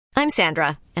I'm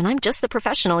Sandra, and I'm just the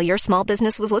professional your small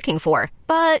business was looking for.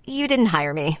 But you didn't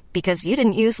hire me because you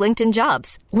didn't use LinkedIn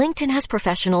Jobs. LinkedIn has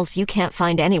professionals you can't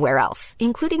find anywhere else,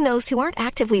 including those who aren't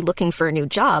actively looking for a new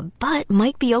job, but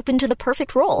might be open to the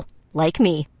perfect role, like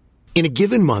me. In a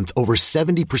given month, over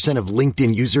 70% of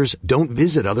LinkedIn users don't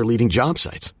visit other leading job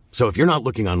sites. So if you're not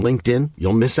looking on LinkedIn,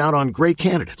 you'll miss out on great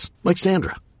candidates like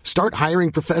Sandra. Start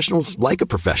hiring professionals like a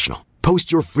professional.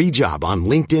 Post your free job on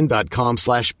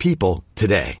linkedin.com/people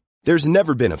today. There's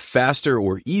never been a faster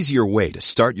or easier way to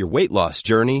start your weight loss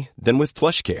journey than with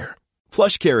PlushCare.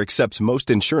 PlushCare accepts most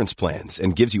insurance plans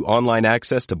and gives you online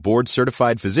access to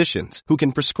board-certified physicians who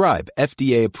can prescribe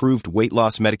FDA-approved weight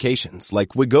loss medications like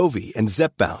Wegovy and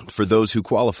Zepbound for those who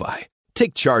qualify.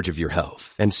 Take charge of your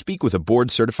health and speak with a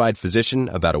board-certified physician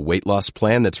about a weight loss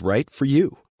plan that's right for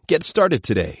you. Get started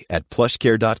today at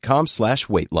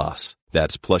plushcare.com/weight loss.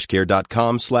 That's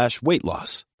plushcare.com/weight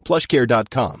loss.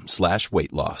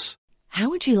 plushcare.com/weight loss. How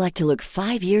would you like to look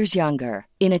 5 years younger?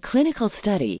 In a clinical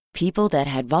study, people that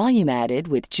had volume added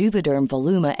with Juvederm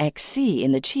Voluma XC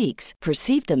in the cheeks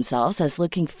perceived themselves as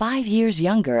looking 5 years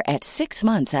younger at 6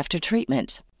 months after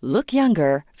treatment. Look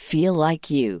younger, feel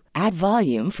like you. Add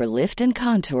volume for lift and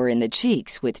contour in the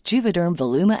cheeks with Juvederm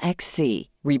Voluma XC.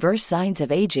 Reverse signs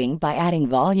of aging by adding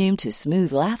volume to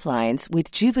smooth laugh lines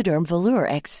with Juvederm Volure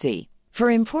XC. For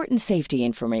important safety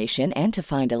information and to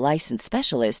find a licensed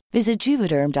specialist, visit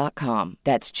Juvederm.com.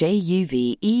 That's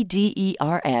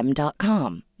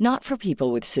JUVEDERM.com. Not for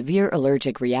people with severe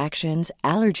allergic reactions,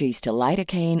 allergies to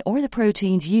lidocaine, or the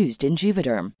proteins used in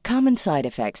Juvederm. Common side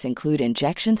effects include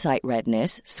injection site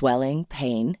redness, swelling,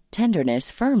 pain,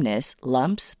 tenderness, firmness,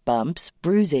 lumps, bumps,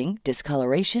 bruising,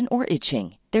 discoloration, or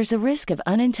itching. There's a risk of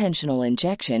unintentional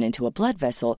injection into a blood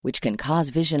vessel, which can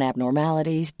cause vision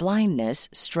abnormalities, blindness,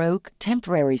 stroke,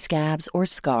 temporary scabs, or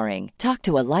scarring. Talk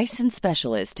to a licensed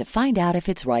specialist to find out if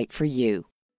it's right for you.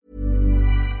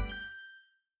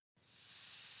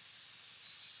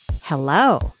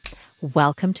 Hello.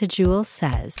 Welcome to Jules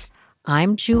Says.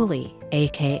 I'm Julie,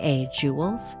 aka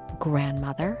Jules,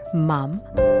 grandmother, mom.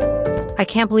 I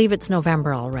can't believe it's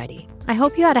November already. I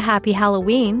hope you had a happy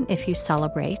Halloween if you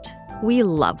celebrate. We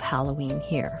love Halloween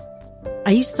here.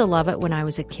 I used to love it when I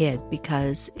was a kid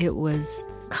because it was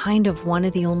kind of one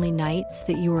of the only nights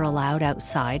that you were allowed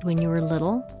outside when you were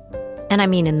little. And I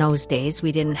mean, in those days,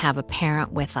 we didn't have a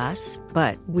parent with us,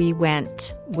 but we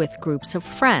went with groups of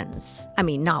friends. I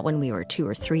mean, not when we were 2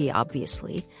 or 3,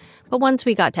 obviously. But once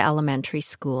we got to elementary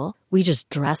school, we just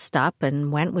dressed up and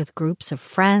went with groups of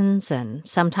friends, and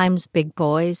sometimes big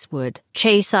boys would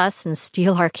chase us and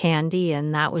steal our candy,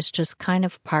 and that was just kind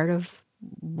of part of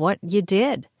what you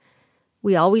did.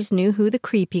 We always knew who the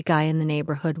creepy guy in the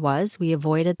neighborhood was. We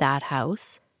avoided that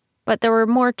house. But there were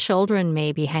more children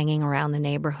maybe hanging around the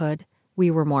neighborhood. We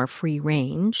were more free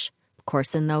range. Of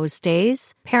course, in those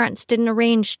days, parents didn't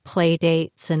arrange play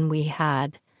dates, and we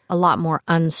had a lot more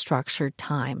unstructured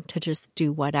time to just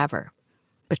do whatever.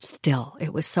 But still,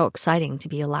 it was so exciting to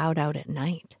be allowed out at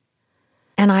night.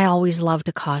 And I always loved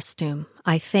a costume.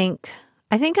 I think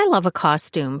I love a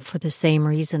costume for the same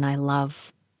reason I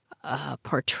love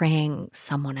portraying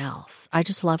someone else. I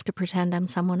just love to pretend I'm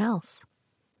someone else.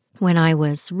 When I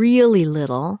was really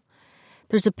little,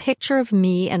 there's a picture of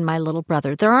me and my little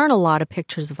brother. There aren't a lot of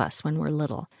pictures of us when we're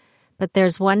little, but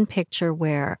there's one picture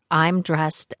where I'm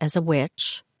dressed as a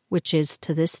witch, which is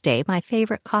to this day my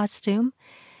favorite costume,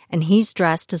 and he's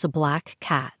dressed as a black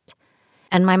cat.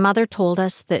 And my mother told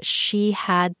us that she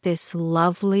had this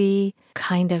lovely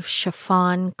kind of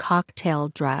chiffon cocktail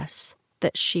dress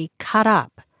that she cut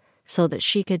up so that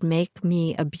she could make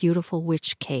me a beautiful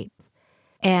witch cape.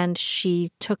 And she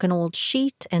took an old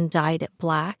sheet and dyed it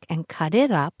black and cut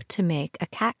it up to make a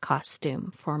cat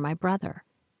costume for my brother.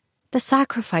 The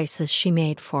sacrifices she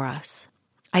made for us.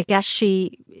 I guess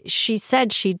she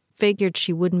said she figured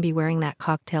she wouldn't be wearing that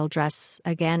cocktail dress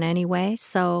again anyway,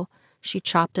 so she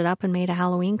chopped it up and made a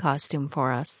Halloween costume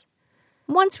for us.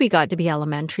 Once we got to be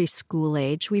elementary school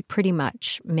age, we pretty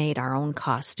much made our own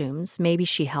costumes. Maybe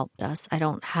she helped us. I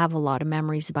don't have a lot of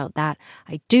memories about that.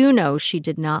 I do know she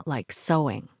did not like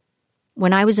sewing.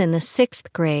 When I was in the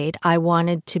 6th grade, I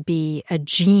wanted to be a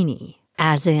genie,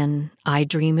 as in I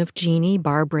Dream of Jeannie,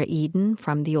 Barbara Eden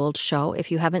from the old show.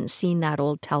 If you haven't seen that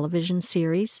old television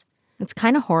series, it's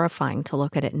kind of horrifying to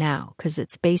look at it now because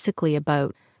it's basically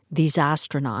about these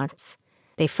astronauts.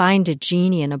 They find a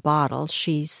genie in a bottle.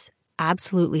 She's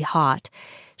absolutely hot.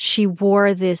 She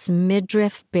wore this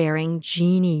midriff-bearing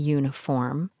genie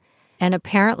uniform, and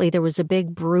apparently there was a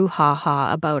big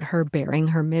brouhaha about her bearing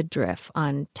her midriff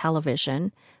on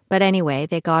television. But anyway,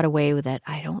 they got away with it.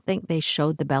 I don't think they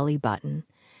showed the belly button.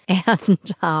 And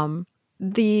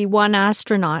the one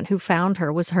astronaut who found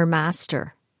her was her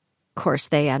master. Of course,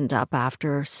 they end up,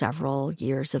 after several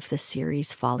years of this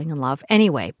series, falling in love.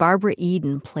 Anyway, Barbara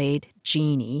Eden played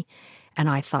Jeannie, and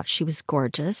I thought she was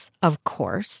gorgeous, of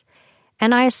course,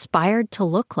 and I aspired to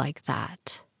look like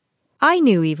that. I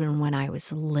knew even when I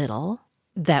was little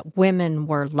that women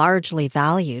were largely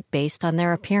valued based on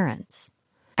their appearance.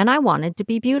 And I wanted to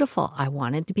be beautiful. I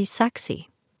wanted to be sexy.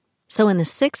 So in the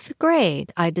 6th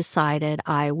grade, I decided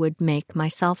I would make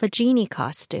myself a Jeannie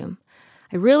costume.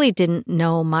 I really didn't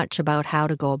know much about how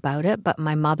to go about it, but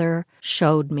my mother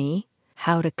showed me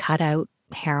how to cut out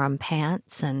harem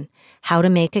pants and how to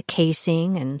make a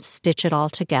casing and stitch it all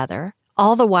together,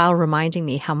 all the while reminding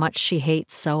me how much she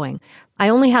hates sewing. I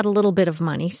only had a little bit of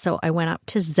money, so I went up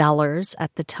to Zellers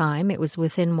at the time. It was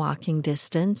within walking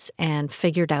distance, and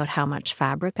figured out how much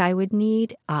fabric I would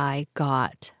need. I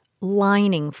got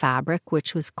lining fabric,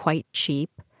 which was quite cheap.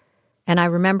 And I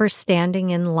remember standing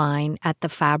in line at the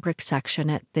fabric section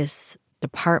at this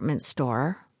department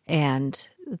store, and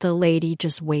the lady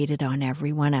just waited on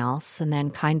everyone else and then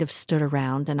kind of stood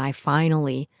around, and I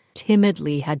finally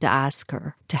timidly had to ask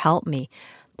her to help me.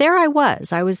 There I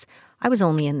was. I was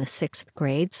only in the 6th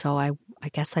grade, so I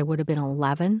guess I would have been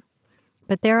 11.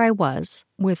 But there I was,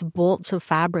 with bolts of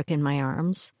fabric in my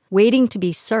arms, waiting to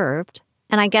be served.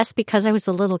 And I guess because I was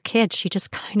a little kid, she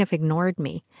just kind of ignored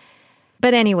me.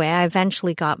 But anyway, I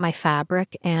eventually got my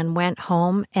fabric and went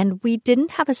home, and we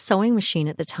didn't have a sewing machine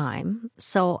at the time,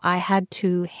 so I had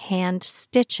to hand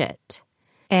stitch it.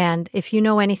 And if you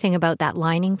know anything about that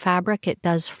lining fabric, it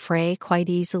does fray quite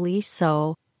easily,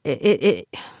 so it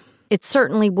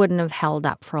certainly wouldn't have held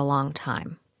up for a long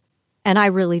time. And I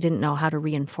really didn't know how to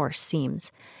reinforce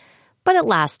seams. But it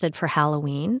lasted for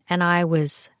Halloween, and I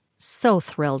was so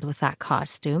thrilled with that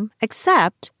costume,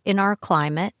 except in our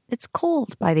climate, it's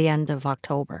cold by the end of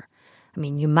October. I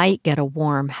mean, you might get a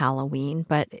warm Halloween,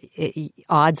 but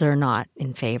odds are not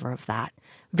in favor of that.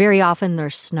 Very often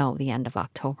there's snow the end of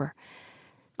October.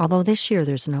 Although this year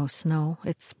there's no snow.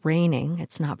 It's raining.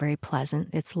 It's not very pleasant.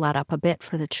 It's let up a bit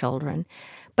for the children.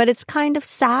 But it's kind of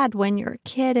sad when you're a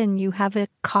kid and you have a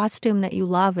costume that you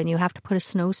love and you have to put a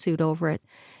snowsuit over it.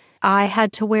 I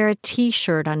had to wear a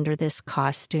T-shirt under this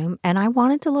costume, and I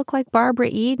wanted to look like Barbara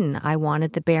Eden. I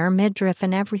wanted the bare midriff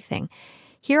and everything.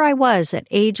 Here I was at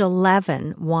age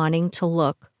 11 wanting to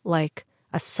look like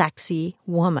a sexy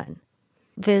woman.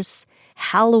 This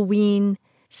Halloween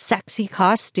sexy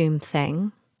costume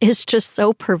thing is just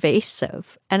so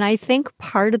pervasive. And I think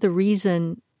part of the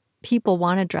reason people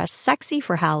want to dress sexy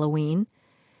for Halloween,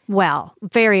 well,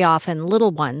 very often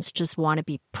little ones just want to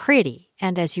be pretty.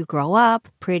 And as you grow up,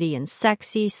 pretty and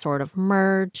sexy sort of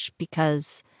merge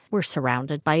because we're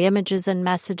surrounded by images and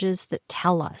messages that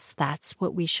tell us that's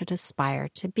what we should aspire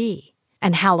to be.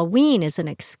 And Halloween is an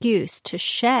excuse to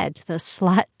shed the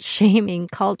slut-shaming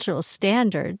cultural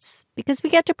standards because we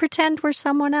get to pretend we're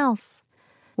someone else.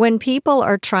 When people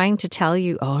are trying to tell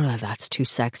you, oh, no, that's too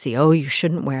sexy. Oh, you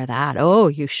shouldn't wear that. Oh,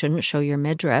 you shouldn't show your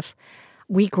midriff.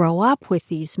 We grow up with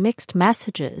these mixed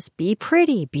messages. Be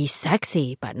pretty, be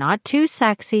sexy, but not too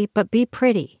sexy, but be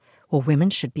pretty. Well, women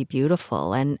should be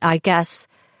beautiful. And I guess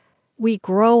we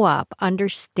grow up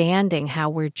understanding how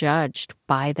we're judged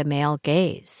by the male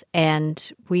gaze,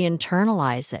 and we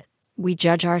internalize it. We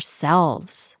judge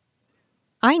ourselves.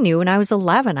 I knew when I was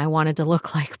 11 I wanted to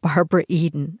look like Barbara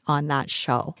Eden on that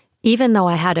show. Even though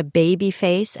I had a baby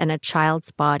face and a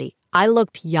child's body, I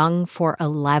looked young for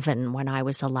 11 when I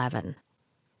was 11.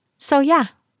 So yeah,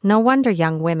 no wonder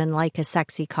young women like a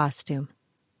sexy costume.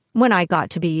 When I got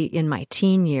to be in my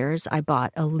teen years, I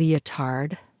bought a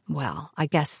leotard. Well, I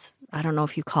guess, I don't know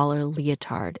if you call it a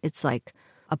leotard. It's like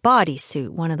a bodysuit,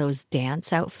 one of those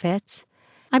dance outfits.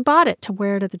 I bought it to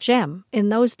wear to the gym. In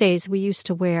those days, we used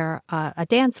to wear a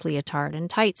dance leotard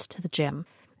and tights to the gym.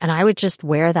 And I would just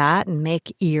wear that and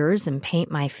make ears and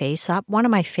paint my face up. One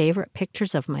of my favorite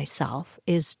pictures of myself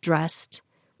is dressed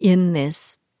in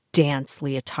this dance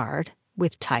leotard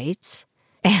with tights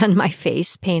and my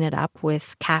face painted up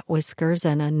with cat whiskers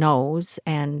and a nose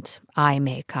and eye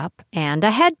makeup and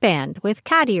a headband with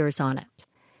cat ears on it.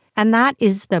 And that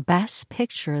is the best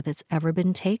picture that's ever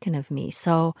been taken of me.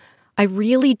 So I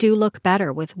really do look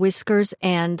better with whiskers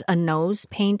and a nose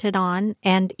painted on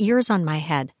and ears on my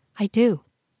head. I do.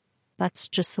 That's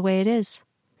just the way it is.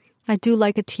 I do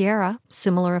like a tiara,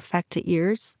 similar effect to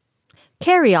ears.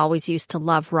 Carrie always used to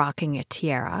love rocking a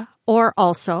tiara, or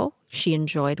also she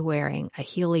enjoyed wearing a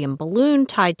helium balloon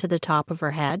tied to the top of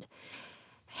her head.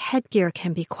 Headgear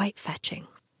can be quite fetching.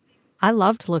 I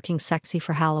loved looking sexy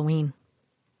for Halloween.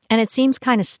 And it seems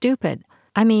kind of stupid.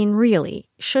 I mean, really,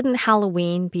 shouldn't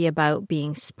Halloween be about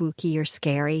being spooky or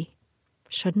scary?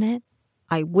 shouldn't it?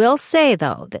 I will say,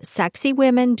 though, that sexy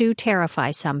women do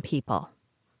terrify some people.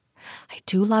 I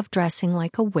do love dressing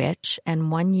like a witch,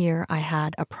 and one year I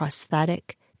had a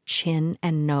prosthetic chin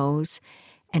and nose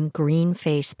and green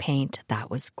face paint. That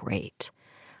was great.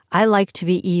 I like to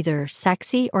be either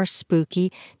sexy or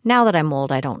spooky. Now that I'm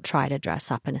old, I don't try to dress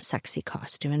up in a sexy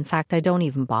costume. In fact, I don't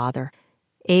even bother.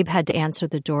 Abe had to answer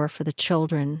the door for the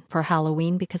children for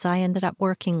Halloween because I ended up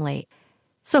working late.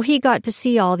 So he got to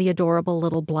see all the adorable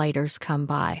little blighters come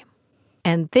by.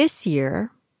 And this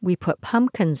year, we put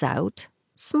pumpkins out,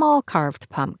 small carved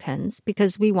pumpkins,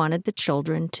 because we wanted the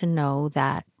children to know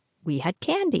that we had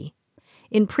candy.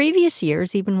 In previous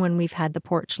years, even when we've had the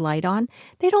porch light on,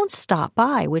 they don't stop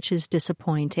by, which is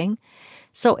disappointing.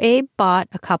 So Abe bought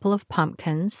a couple of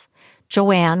pumpkins.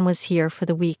 Joanne was here for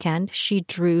the weekend. She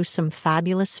drew some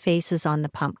fabulous faces on the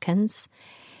pumpkins.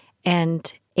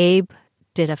 And Abe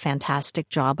did a fantastic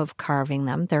job of carving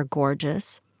them. They're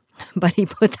gorgeous. But he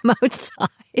put them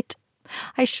outside.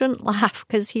 I shouldn't laugh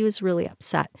because he was really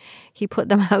upset. He put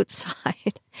them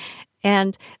outside.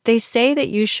 And they say that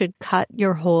you should cut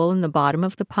your hole in the bottom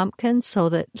of the pumpkin so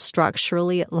that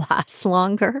structurally it lasts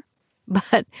longer.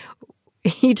 But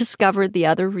he discovered the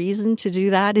other reason to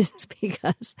do that is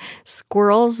because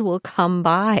squirrels will come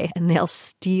by and they'll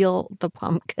steal the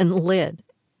pumpkin lid.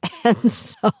 And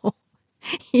so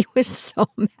he was so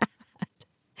mad.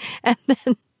 And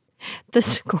then the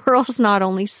squirrels not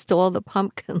only stole the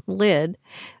pumpkin lid,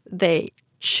 they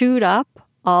chewed up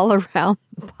all around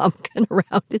the pumpkin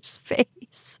around his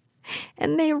face.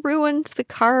 And they ruined the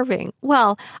carving.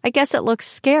 Well, I guess it looks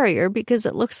scarier because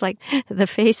it looks like the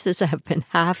faces have been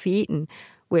half eaten,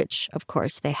 which, of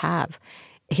course, they have.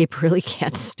 Abe really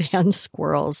can't stand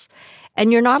squirrels.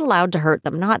 And you're not allowed to hurt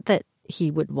them. Not that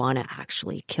he would want to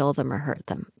actually kill them or hurt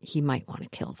them. He might want to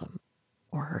kill them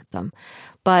or hurt them.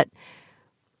 But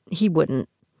he wouldn't.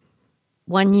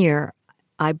 One year,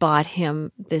 I bought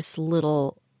him this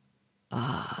little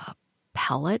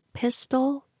pellet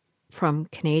pistol from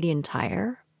Canadian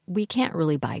Tire. We can't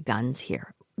really buy guns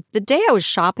here. The day I was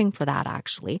shopping for that,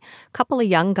 actually, a couple of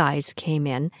young guys came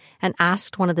in and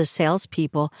asked one of the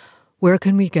salespeople, "Where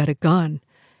can we get a gun?"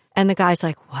 And the guy's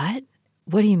like, "What?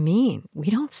 What do you mean? We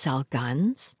don't sell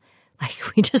guns. Like,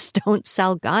 we just don't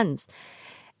sell guns."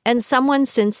 And someone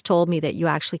since told me that you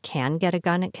actually can get a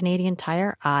gun at Canadian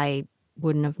Tire. I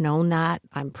wouldn't have known that.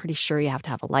 I'm pretty sure you have to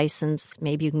have a license.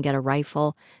 Maybe you can get a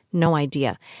rifle. No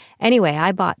idea. Anyway,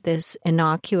 I bought this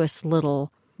innocuous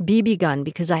little BB gun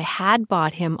because I had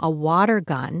bought him a water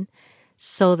gun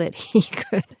so that he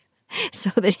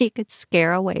could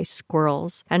scare away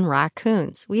squirrels and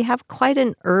raccoons. We have quite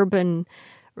an urban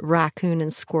raccoon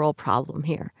and squirrel problem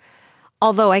here.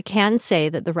 Although I can say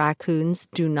that the raccoons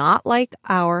do not like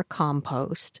our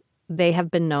compost. They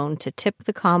have been known to tip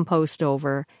the compost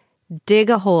over, dig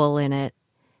a hole in it,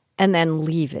 and then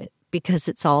leave it because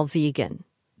it's all vegan.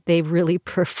 They really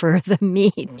prefer the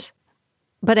meat.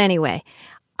 But anyway,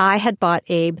 I had bought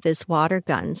Abe this water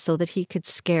gun so that he could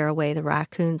scare away the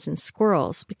raccoons and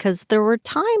squirrels because there were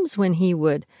times when he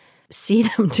would see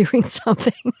them doing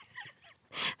something.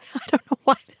 I don't know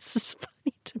why this is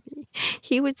funny to me.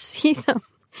 He would see them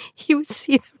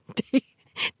digging.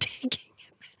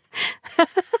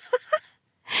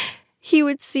 He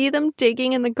would see them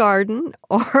digging in the garden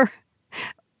or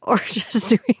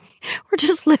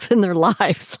just living their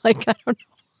lives. Like, I don't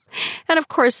know. And of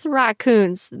course, the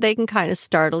raccoons, they can kind of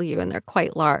startle you and they're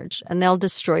quite large and they'll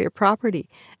destroy your property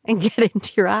and get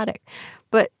into your attic.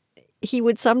 But he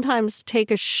would sometimes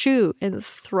take a shoe and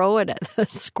throw it at the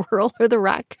squirrel or the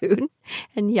raccoon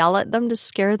and yell at them to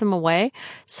scare them away.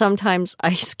 Sometimes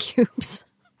ice cubes.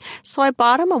 So I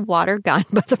bought him a water gun,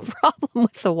 but the problem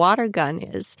with the water gun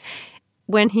is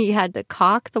when he had to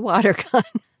cock the water gun,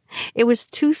 it was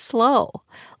too slow.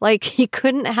 Like, he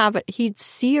couldn't have it. He'd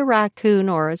see a raccoon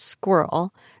or a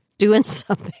squirrel doing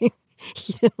something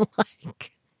he didn't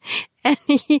like. And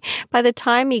by the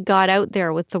time he got out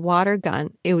there with the water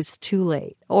gun, it was too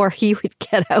late. Or he would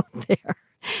get out there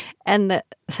and the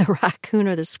raccoon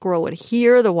or the squirrel would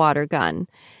hear the water gun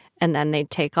and then they'd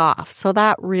take off. So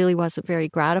that really wasn't very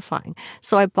gratifying.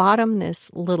 So I bought him this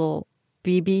little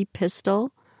BB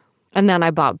pistol, and then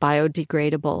I bought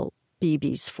biodegradable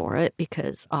BBs for it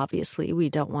because obviously we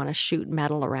don't want to shoot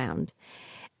metal around.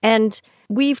 And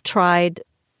we've tried,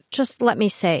 just let me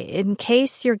say, in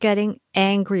case you're getting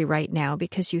angry right now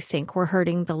because you think we're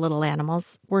hurting the little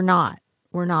animals, we're not.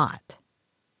 We're not.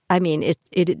 I mean,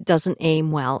 it doesn't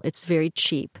aim well. It's very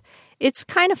cheap. It's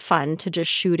kind of fun to just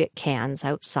shoot at cans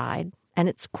outside, and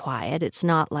it's quiet. It's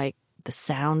not like the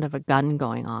sound of a gun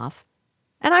going off.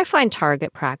 And I find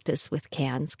target practice with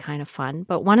cans kind of fun.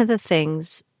 But one of the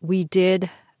things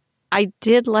I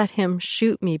did let him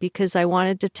shoot me because I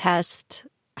wanted to test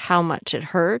how much it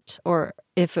hurt or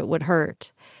if it would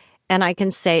hurt. And I can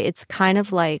say it's kind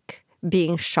of like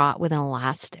being shot with an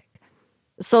elastic.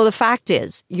 So the fact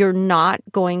is, you're not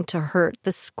going to hurt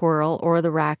the squirrel or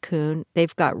the raccoon.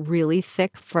 They've got really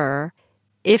thick fur,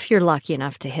 if you're lucky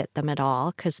enough to hit them at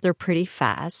all, because they're pretty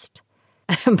fast.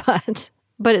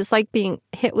 But it's like being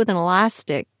hit with an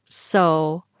elastic.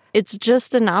 So it's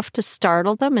just enough to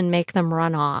startle them and make them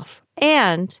run off.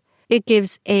 And it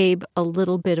gives Abe a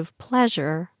little bit of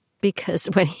pleasure because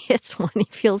when he hits one, he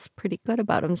feels pretty good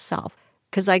about himself.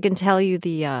 Because I can tell you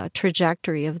the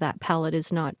trajectory of that pellet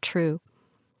is not true.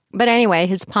 But anyway,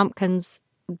 his pumpkins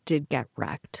did get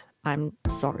wrecked, I'm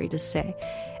sorry to say.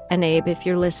 And Abe, if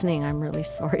you're listening, I'm really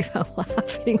sorry about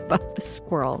laughing about the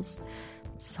squirrels.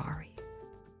 Sorry.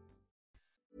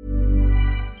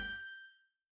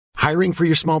 Hiring for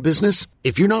your small business?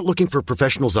 If you're not looking for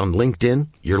professionals on LinkedIn,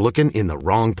 you're looking in the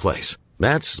wrong place.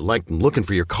 That's like looking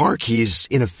for your car keys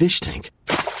in a fish tank.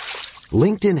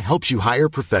 LinkedIn helps you hire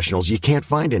professionals you can't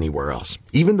find anywhere else,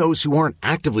 even those who aren't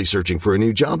actively searching for a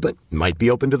new job but might be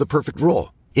open to the perfect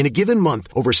role. In a given month,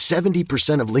 over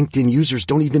 70% of LinkedIn users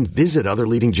don't even visit other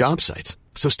leading job sites.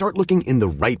 So start looking in the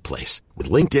right place. With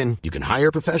LinkedIn, you can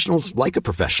hire professionals like a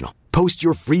professional. Post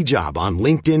your free job on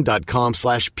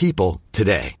linkedin.com/people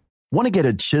today. Want to get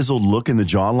a chiseled look in the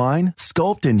jawline?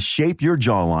 Sculpt and shape your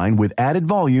jawline with added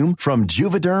volume from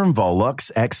Juvederm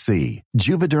Volux XC.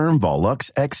 Juvederm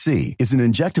Volux XC is an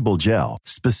injectable gel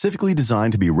specifically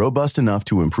designed to be robust enough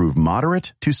to improve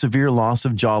moderate to severe loss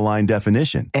of jawline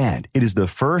definition. And it is the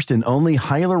first and only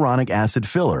hyaluronic acid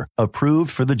filler approved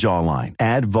for the jawline.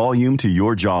 Add volume to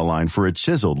your jawline for a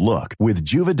chiseled look with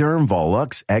Juvederm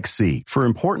Volux XC. For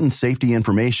important safety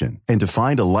information and to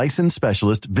find a licensed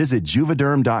specialist, visit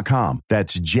Juvederm.com.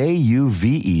 That's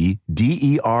Juvederm.com.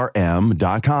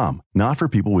 Not for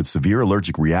people with severe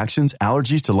allergic reactions,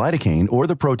 allergies to lidocaine, or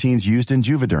the proteins used in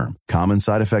Juvederm. Common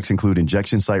side effects include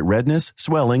injection site redness,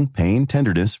 swelling, pain,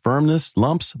 tenderness, firmness,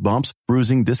 lumps, bumps,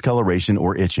 bruising, discoloration,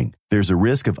 or itching. There's a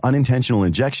risk of unintentional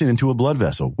injection into a blood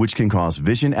vessel, which can cause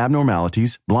vision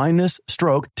abnormalities, blindness,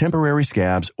 stroke, temporary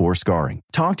scabs, or scarring.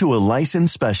 Talk to a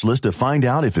licensed specialist to find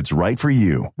out if it's right for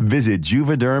you. Visit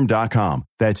Juvederm.com.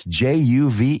 That's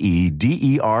Juvederm.com.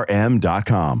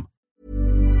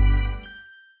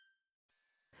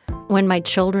 When my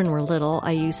children were little,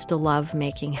 I used to love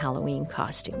making Halloween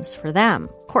costumes for them.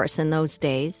 Of course, in those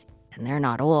days, and they're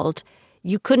not old,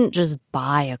 you couldn't just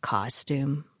buy a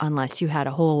costume unless you had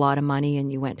a whole lot of money and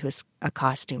you went to a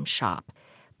costume shop.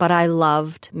 But I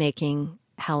loved making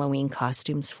Halloween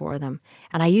costumes for them.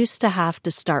 And I used to have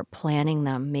to start planning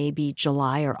them maybe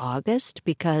July or August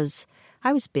because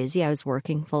I was busy. I was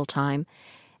working full time.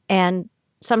 And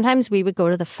sometimes we would go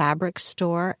to the fabric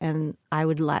store and I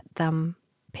would let them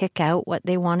pick out what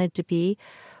they wanted to be.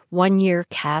 One year,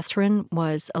 Catherine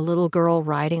was a little girl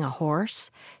riding a horse,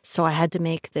 so I had to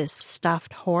make this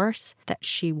stuffed horse that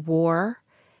she wore,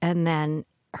 and then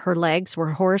her legs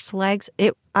were horse legs.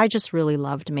 I just really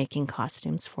loved making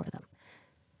costumes for them.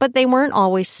 But they weren't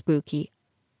always spooky.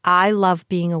 I love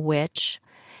being a witch,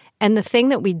 and the thing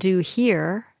that we do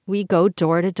here, we go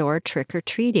door to door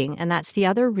trick-or-treating, and that's the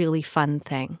other really fun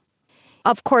thing.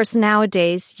 Of course,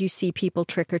 nowadays you see people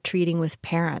trick-or-treating with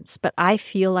parents, but I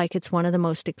feel like it's one of the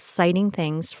most exciting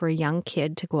things for a young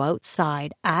kid to go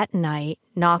outside at night,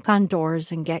 knock on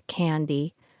doors and get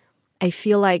candy. I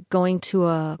feel like going to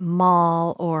a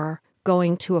mall or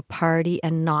going to a party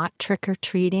and not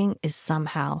trick-or-treating is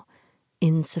somehow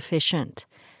insufficient.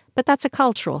 But that's a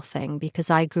cultural thing because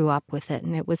I grew up with it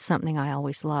and it was something I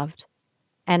always loved.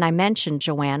 And I mentioned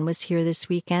Joanne was here this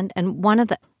weekend, and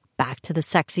back to the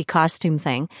sexy costume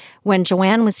thing. When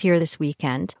Joanne was here this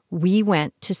weekend, we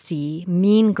went to see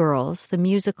Mean Girls, the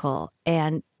musical.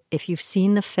 And if you've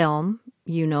seen the film,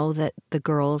 you know that the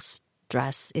girls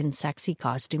dress in sexy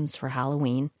costumes for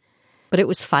Halloween. But it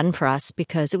was fun for us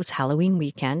because it was Halloween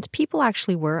weekend. People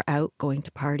actually were out going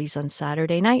to parties on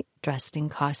Saturday night dressed in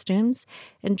costumes.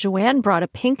 And Joanne brought a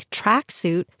pink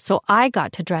tracksuit, so I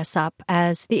got to dress up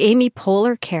as the Amy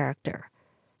Poehler character.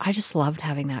 I just loved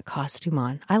having that costume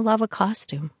on. I love a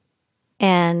costume.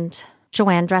 And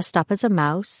Joanne dressed up as a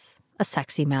mouse, a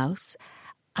sexy mouse.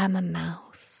 I'm a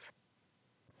mouse.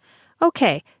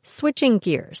 Okay, switching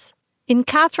gears. In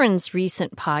Catherine's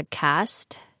recent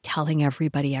podcast, Telling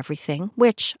Everybody Everything,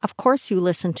 which of course you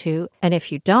listen to, and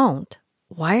if you don't,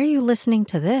 why are you listening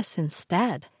to this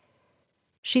instead?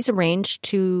 She's arranged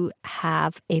to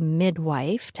have a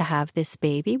midwife to have this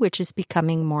baby, which is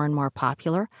becoming more and more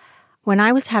popular. When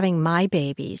I was having my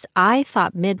babies, I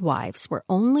thought midwives were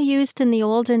only used in the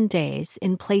olden days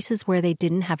in places where they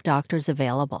didn't have doctors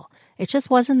available. It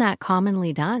just wasn't that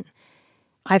commonly done.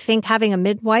 I think having a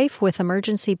midwife with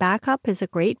emergency backup is a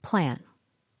great plan.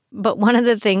 But one of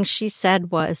the things she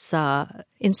said was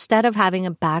instead of having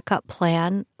a backup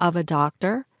plan of a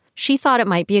doctor, she thought it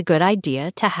might be a good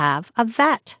idea to have a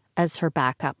vet as her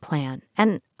backup plan.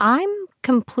 And I'm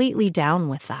completely down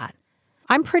with that.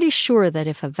 I'm pretty sure that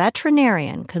if a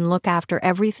veterinarian can look after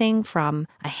everything from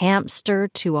a hamster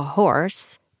to a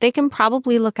horse, they can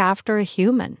probably look after a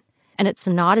human. And it's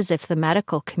not as if the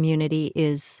medical community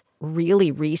is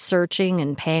really researching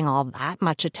and paying all that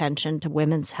much attention to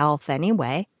women's health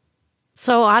anyway.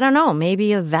 So I don't know,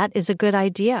 maybe a vet is a good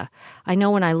idea. I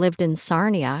know when I lived in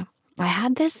Sarnia, I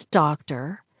had this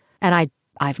doctor, and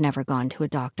I've never gone to a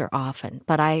doctor often,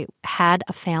 but I had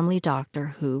a family doctor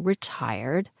who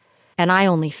retired. And I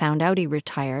only found out he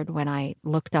retired when I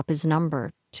looked up his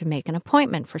number to make an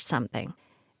appointment for something.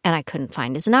 And I couldn't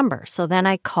find his number. So then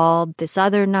I called this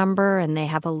other number, and they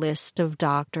have a list of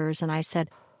doctors. And I said,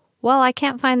 well, I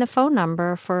can't find the phone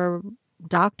number for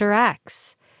Dr.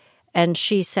 X. And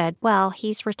she said, well,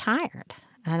 he's retired.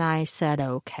 And I said,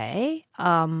 okay,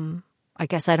 I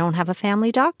guess I don't have a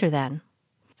family doctor then.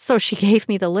 So she gave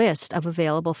me the list of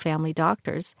available family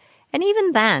doctors. And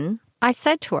even then, I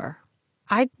said to her,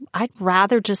 I'd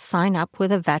rather just sign up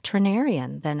with a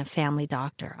veterinarian than a family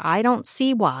doctor. I don't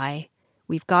see why.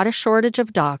 We've got a shortage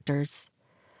of doctors.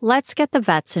 Let's get the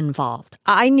vets involved.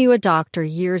 I knew a doctor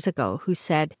years ago who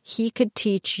said he could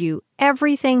teach you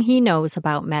everything he knows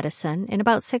about medicine in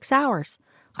about 6 hours.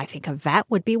 I think a vet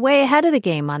would be way ahead of the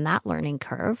game on that learning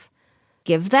curve.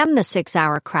 Give them the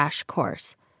 6-hour crash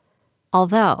course.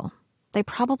 Although, they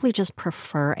probably just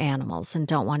prefer animals and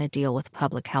don't want to deal with the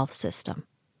public health system.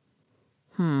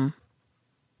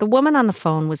 The woman on the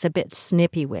phone was a bit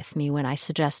snippy with me when I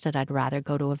suggested I'd rather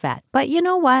go to a vet. But you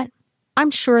know what? I'm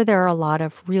sure there are a lot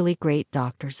of really great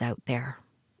doctors out there.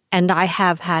 And I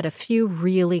have had a few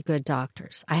really good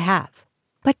doctors. I have.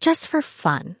 But just for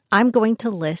fun, I'm going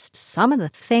to list some of the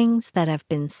things that have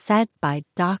been said by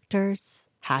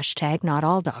doctors, #not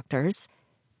all doctors,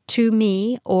 to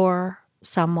me or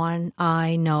someone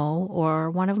I know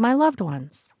or one of my loved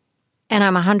ones. And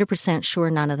I'm 100% sure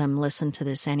none of them listen to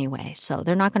this anyway, so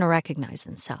they're not going to recognize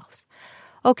themselves.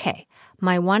 Okay,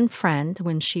 my one friend,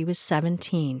 when she was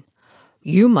 17,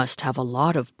 you must have a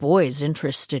lot of boys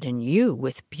interested in you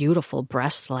with beautiful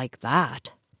breasts like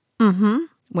that.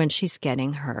 When she's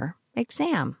getting her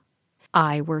exam.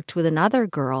 I worked with another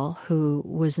girl who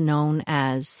was known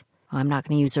as, I'm not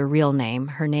going to use her real name.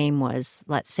 Her name was,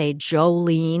 let's say,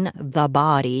 Jolene the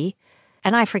Body.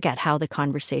 And I forget how the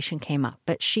conversation came up,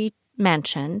 but she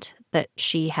mentioned that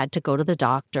she had to go to the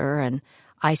doctor, and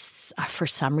for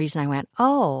some reason I went,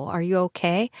 oh, are you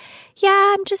okay?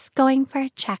 Yeah, I'm just going for a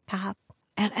checkup.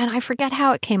 And I forget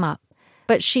how it came up,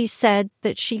 but she said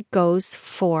that she goes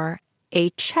for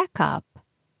a checkup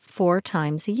 4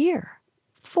 times a year.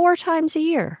 4 times a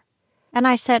year. And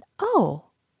I said, oh,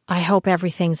 I hope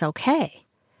everything's okay.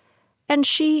 And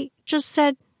she just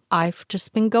said, I've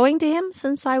just been going to him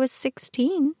since I was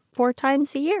 16, 4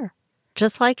 times a year.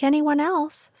 Just like anyone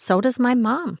else, so does my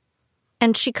mom.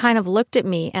 And she kind of looked at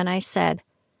me and I said,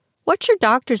 what's your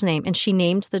doctor's name? And she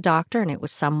named the doctor, and it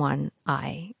was someone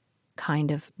I kind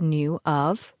of knew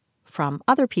of from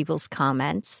other people's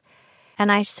comments.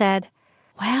 And I said,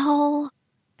 well,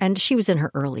 and she was in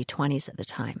her early 20s at the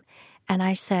time. And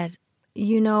I said,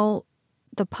 you know,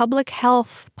 the public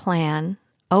health plan,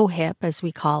 OHIP as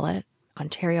we call it,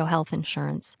 Ontario Health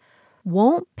Insurance,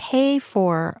 won't pay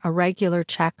for a regular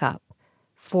checkup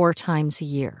 4 times a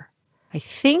year. I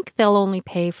think they'll only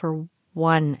pay for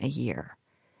 1 a year.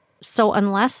 So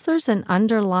unless there's an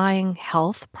underlying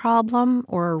health problem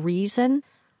or a reason,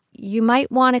 you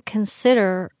might want to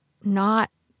consider not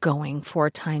going 4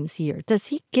 times a year. Does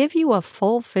he give you a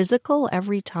full physical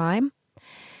every time?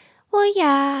 Well,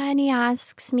 yeah, and he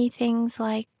asks me things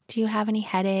like, do you have any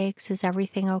headaches? Is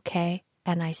everything okay?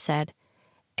 And I said,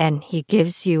 and he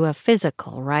gives you a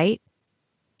physical, right?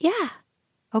 Yeah.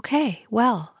 Okay,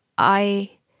 well,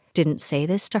 I didn't say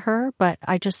this to her, but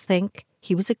I just think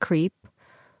he was a creep.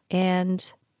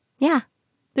 And yeah,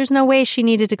 there's no way she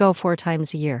needed to go 4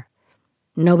 times a year.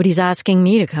 Nobody's asking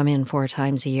me to come in 4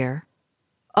 times a year.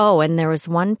 Oh, and there was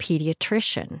one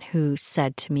pediatrician who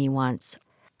said to me once,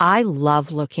 I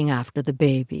love looking after the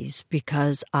babies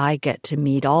because I get to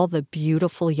meet all the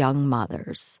beautiful young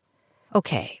mothers.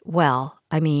 Okay, well,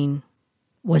 I mean,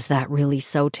 was that really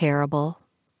so terrible?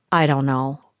 I don't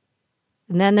know.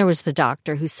 And then there was the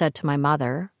doctor who said to my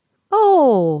mother, oh,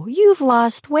 "Oh, you've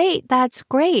lost weight. That's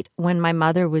great," when my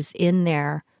mother was in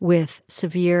there with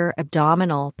severe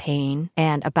abdominal pain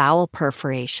and a bowel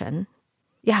perforation.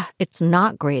 Yeah, it's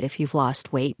not great if you've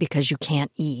lost weight because you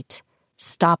can't eat.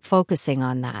 Stop focusing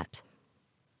on that.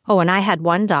 Oh, and I had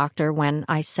one doctor when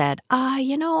I said,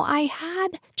 I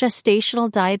had gestational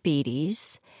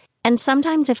diabetes, and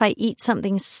sometimes if I eat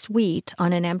something sweet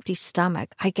on an empty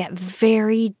stomach, I get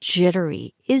very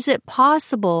jittery. Is it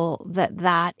possible that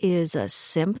that is a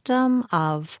symptom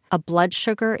of a blood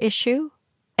sugar issue?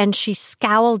 And she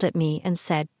scowled at me and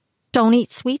said, "Don't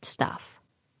eat sweet stuff."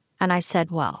 And I said,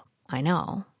 "Well, I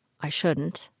know I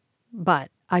shouldn't, but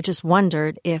I just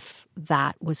wondered if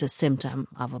that was a symptom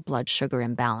of a blood sugar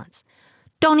imbalance."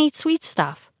 "Don't eat sweet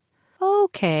stuff."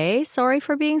 "Okay, sorry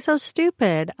for being so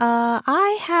stupid.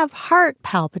 I have heart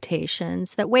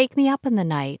palpitations that wake me up in the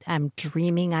night. I'm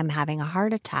dreaming I'm having a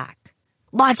heart attack."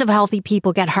 "Lots of healthy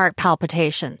people get heart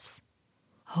palpitations."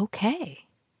 "Okay."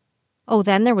 Oh,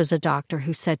 then there was a doctor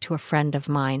who said to a friend of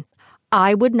mine,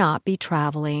 "I would not be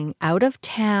traveling out of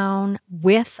town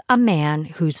with a man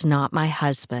who's not my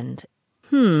husband."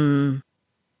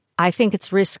 I think it's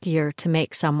riskier to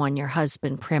make someone your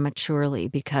husband prematurely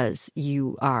because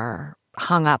you are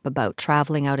hung up about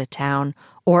traveling out of town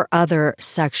or other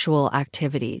sexual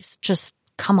activities. Just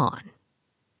come on.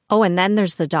 Oh, and then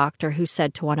there's the doctor who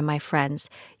said to one of my friends,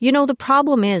 the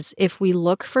problem is if we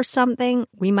look for something,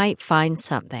 we might find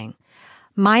something.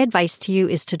 My advice to you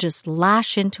is to just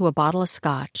lash into a bottle of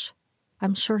scotch.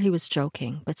 I'm sure he was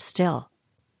joking, but still.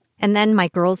 And then my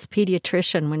girl's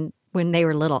pediatrician, when they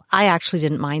were little, I actually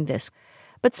didn't mind this.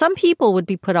 But some people would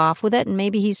be put off with it, and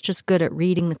maybe he's just good at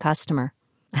reading the customer.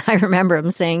 I remember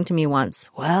him saying to me once,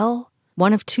 "Well,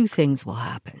 one of two things will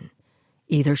happen.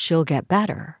 Either she'll get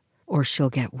better or she'll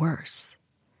get worse."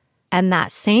 And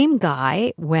that same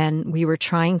guy, when we were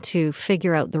trying to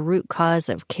figure out the root cause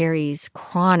of Carrie's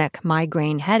chronic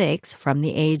migraine headaches from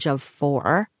the age of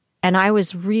 4, and I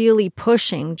was really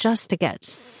pushing just to get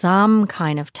some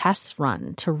kind of tests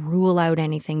run to rule out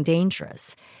anything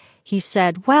dangerous, he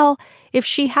said, "Well, if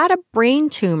she had a brain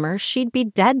tumor, she'd be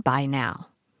dead by now."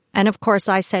 And of course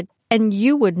I said, "And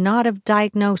you would not have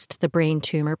diagnosed the brain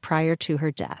tumor prior to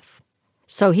her death."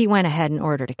 So he went ahead and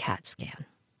ordered a CAT scan.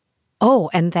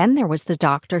 Oh, and then there was the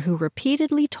doctor who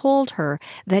repeatedly told her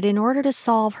that in order to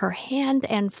solve her hand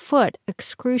and foot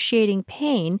excruciating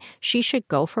pain, she should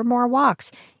go for more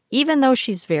walks, even though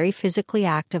she's very physically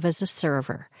active as a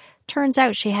server. Turns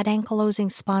out she had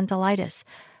ankylosing spondylitis,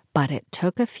 but it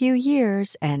took a few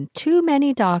years and too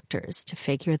many doctors to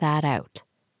figure that out.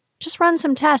 Just run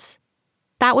some tests.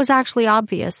 That was actually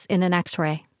obvious in an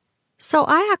X-ray. So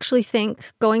I actually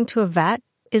think going to a vet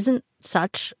isn't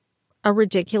such a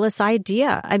ridiculous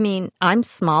idea. I mean, I'm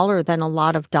smaller than a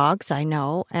lot of dogs I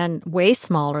know and way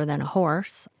smaller than a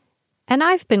horse. And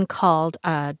I've been called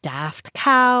a daft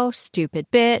cow, stupid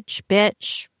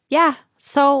bitch. Yeah,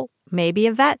 so maybe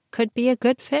a vet could be a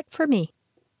good fit for me.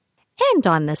 And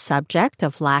on the subject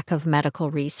of lack of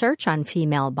medical research on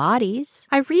female bodies,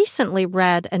 I recently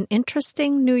read an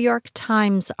interesting New York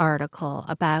Times article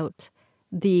about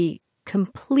the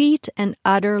complete and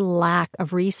utter lack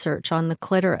of research on the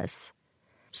clitoris.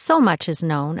 So much is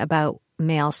known about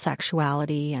male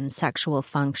sexuality and sexual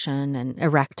function and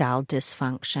erectile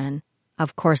dysfunction.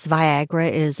 Of course, Viagra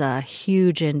is a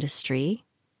huge industry,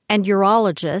 and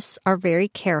urologists are very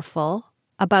careful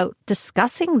about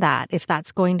discussing that if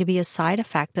that's going to be a side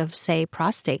effect of, say,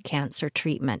 prostate cancer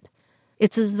treatment.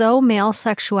 It's as though male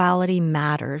sexuality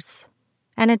matters,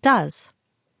 and it does.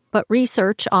 But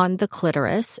research on the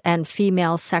clitoris and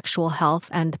female sexual health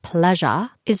and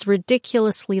pleasure is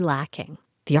ridiculously lacking.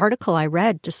 The article I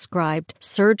read described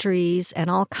surgeries and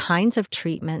all kinds of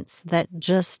treatments that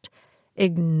just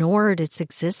ignored its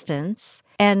existence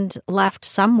and left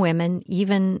some women,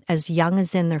 even as young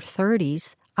as in their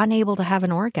 30s, unable to have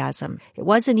an orgasm. It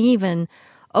wasn't even,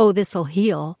 "Oh, this'll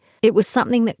heal." It was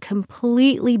something that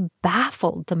completely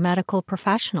baffled the medical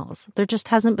professionals. There just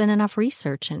hasn't been enough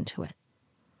research into it.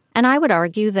 And I would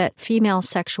argue that female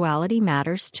sexuality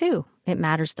matters too. It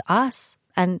matters to us.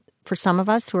 And for some of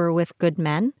us who are with good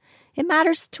men, it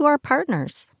matters to our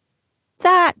partners.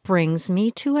 That brings me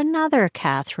to another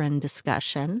Catherine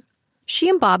discussion. She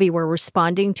and Bobby were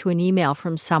responding to an email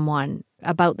from someone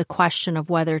about the question of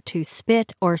whether to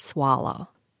spit or swallow.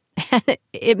 And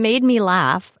it made me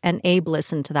laugh, and Abe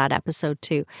listened to that episode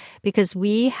too, because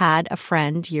we had a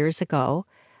friend years ago.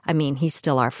 I mean, he's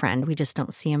still our friend. We just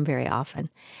don't see him very often.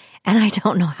 And I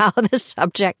don't know how the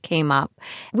subject came up.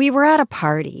 We were at a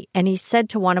party, and he said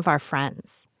to one of our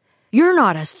friends, "You're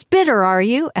not a spitter, are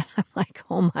you?" And I'm like,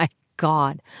 oh my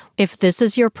God. If this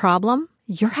is your problem,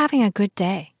 you're having a good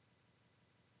day.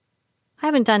 I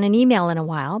haven't done an email in a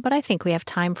while, but I think we have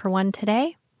time for one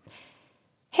today.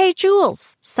 Hey,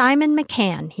 Jules, Simon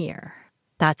McCann here.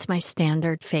 That's my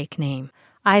standard fake name.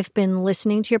 I've been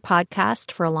listening to your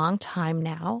podcast for a long time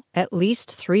now, at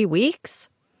least 3 weeks.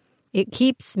 It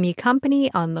keeps me company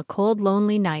on the cold,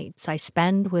 lonely nights I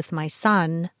spend with my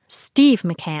son, Steve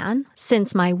McCann,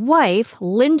 since my wife,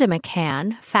 Linda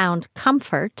McCann, found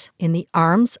comfort in the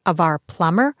arms of our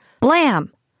plumber,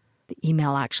 Blam. The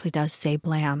email actually does say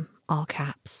Blam, all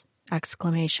caps, !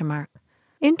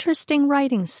 Interesting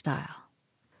writing style.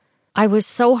 I was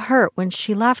so hurt when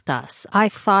she left us. I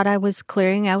thought I was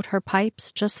clearing out her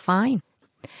pipes just fine.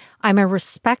 I'm a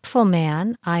respectful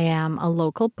man. I am a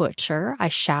local butcher. I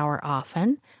shower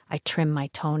often. I trim my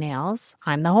toenails.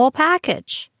 I'm the whole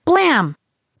package. Blam!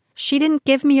 She didn't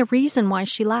give me a reason why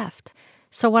she left.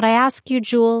 So what I ask you,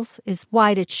 Jules, is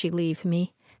why did she leave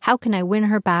me? How can I win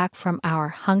her back from our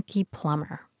hunky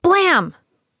plumber? Blam!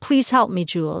 Please help me,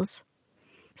 Jules.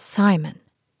 Simon,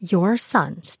 your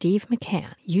son, Steve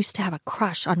McCann, used to have a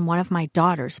crush on one of my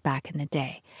daughters back in the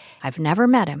day. I've never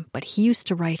met him, but he used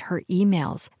to write her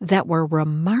emails that were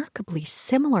remarkably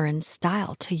similar in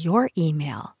style to your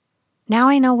email. Now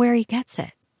I know where he gets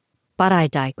it. But I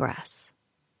digress.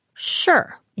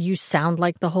 Sure, you sound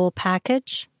like the whole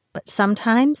package, but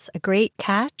sometimes a great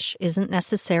catch isn't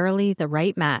necessarily the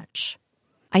right match.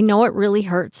 I know it really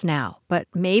hurts now, but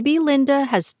maybe Linda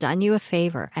has done you a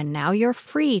favor and now you're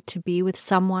free to be with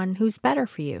someone who's better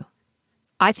for you.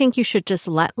 I think you should just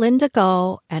let Linda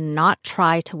go and not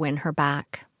try to win her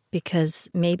back because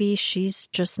maybe she's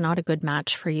just not a good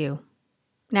match for you.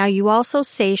 Now, you also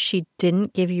say she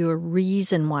didn't give you a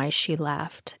reason why she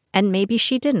left, and maybe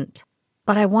she didn't.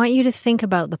 But I want you to think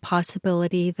about the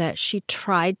possibility that she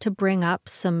tried to bring up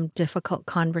some difficult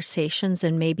conversations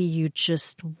and maybe you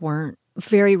just weren't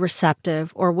very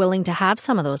receptive or willing to have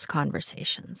some of those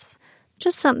conversations.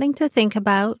 Just something to think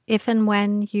about if and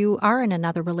when you are in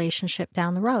another relationship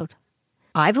down the road.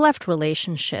 I've left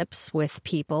relationships with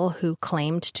people who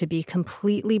claimed to be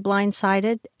completely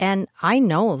blindsided, and I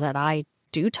know that I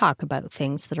do talk about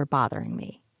things that are bothering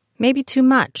me. Maybe too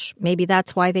much. Maybe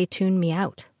that's why they tune me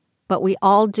out. But we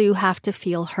all do have to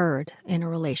feel heard in a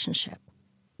relationship.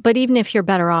 But even if you're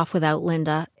better off without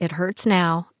Linda, it hurts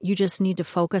now. You just need to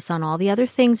focus on all the other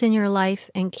things in your life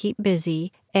and keep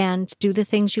busy and do the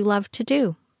things you love to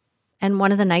do. And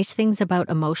one of the nice things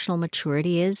about emotional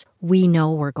maturity is we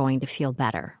know we're going to feel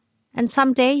better. And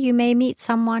someday you may meet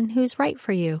someone who's right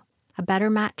for you, a better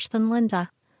match than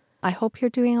Linda. I hope you're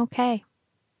doing okay.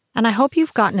 And I hope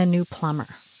you've gotten a new plumber.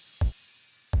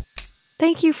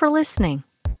 Thank you for listening.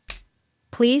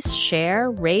 Please share,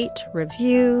 rate,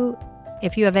 review.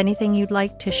 If you have anything you'd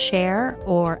like to share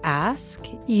or ask,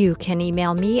 you can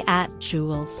email me at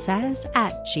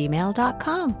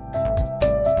julessays@gmail.com.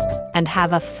 And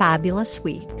have a fabulous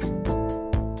week.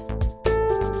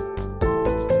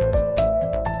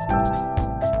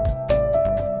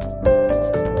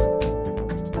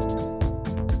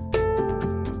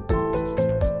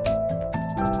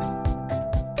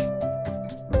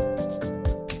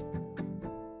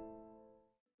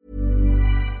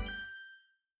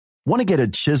 Want to get a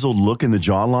chiseled look in the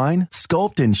jawline?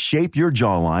 Sculpt and shape your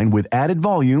jawline with added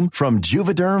volume from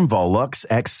Juvederm Volux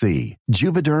XC.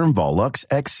 Juvederm Volux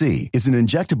XC is an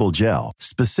injectable gel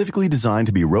specifically designed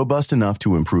to be robust enough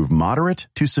to improve moderate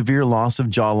to severe loss of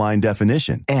jawline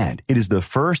definition. And it is the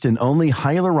first and only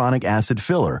hyaluronic acid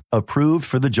filler approved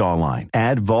for the jawline.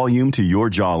 Add volume to your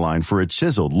jawline for a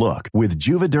chiseled look with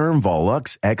Juvederm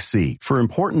Volux XC. For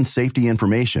important safety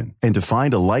information and to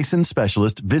find a licensed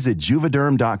specialist, visit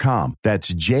Juvederm.com.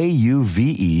 That's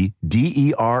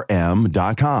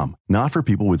Juvederm.com. Not for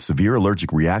people with severe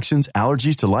allergic reactions,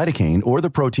 allergies to lidocaine, or the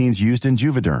proteins used in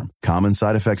Juvederm. Common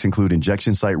side effects include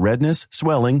injection site redness,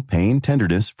 swelling, pain,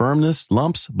 tenderness, firmness,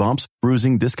 lumps, bumps,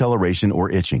 bruising, discoloration, or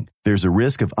itching. There's a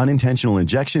risk of unintentional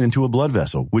injection into a blood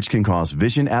vessel, which can cause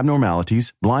vision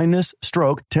abnormalities, blindness,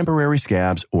 stroke, temporary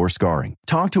scabs, or scarring.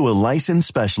 Talk to a licensed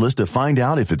specialist to find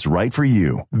out if it's right for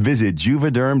you. Visit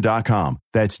Juvederm.com.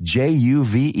 That's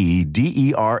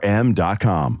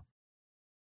Juvederm.com.